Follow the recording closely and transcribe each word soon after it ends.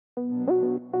The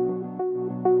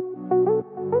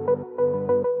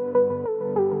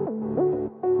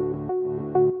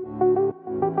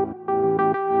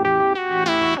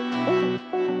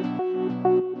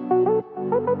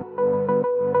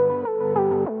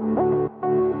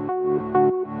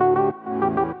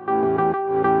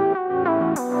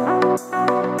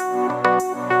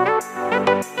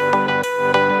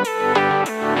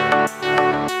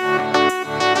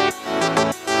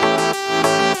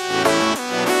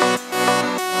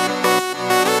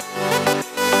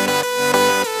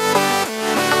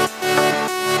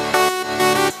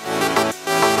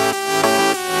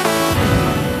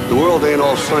world ain't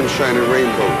all sunshine and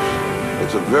rainbows.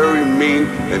 It's a very mean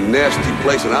and nasty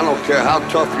place, and I don't care how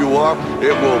tough you are,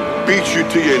 it will beat you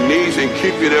to your knees and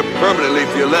keep you there permanently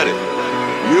if you let it.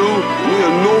 You, me,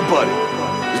 or nobody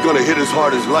is gonna hit as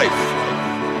hard as life.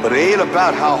 But it ain't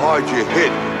about how hard you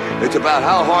hit. It's about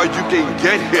how hard you can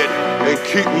get hit and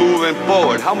keep moving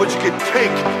forward. How much you can take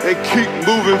and keep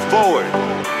moving forward.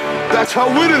 That's how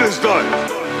winning is done.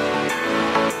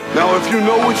 Now if you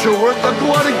know what you're worth, then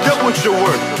go out and get what you're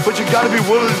worth. But you gotta be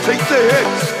willing to take the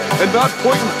hits and not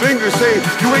pointing fingers saying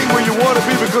you ain't where you wanna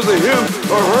be because of him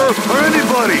or her or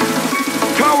anybody.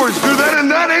 Cowards do that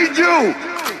and that ain't you.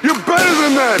 You're better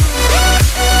than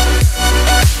that.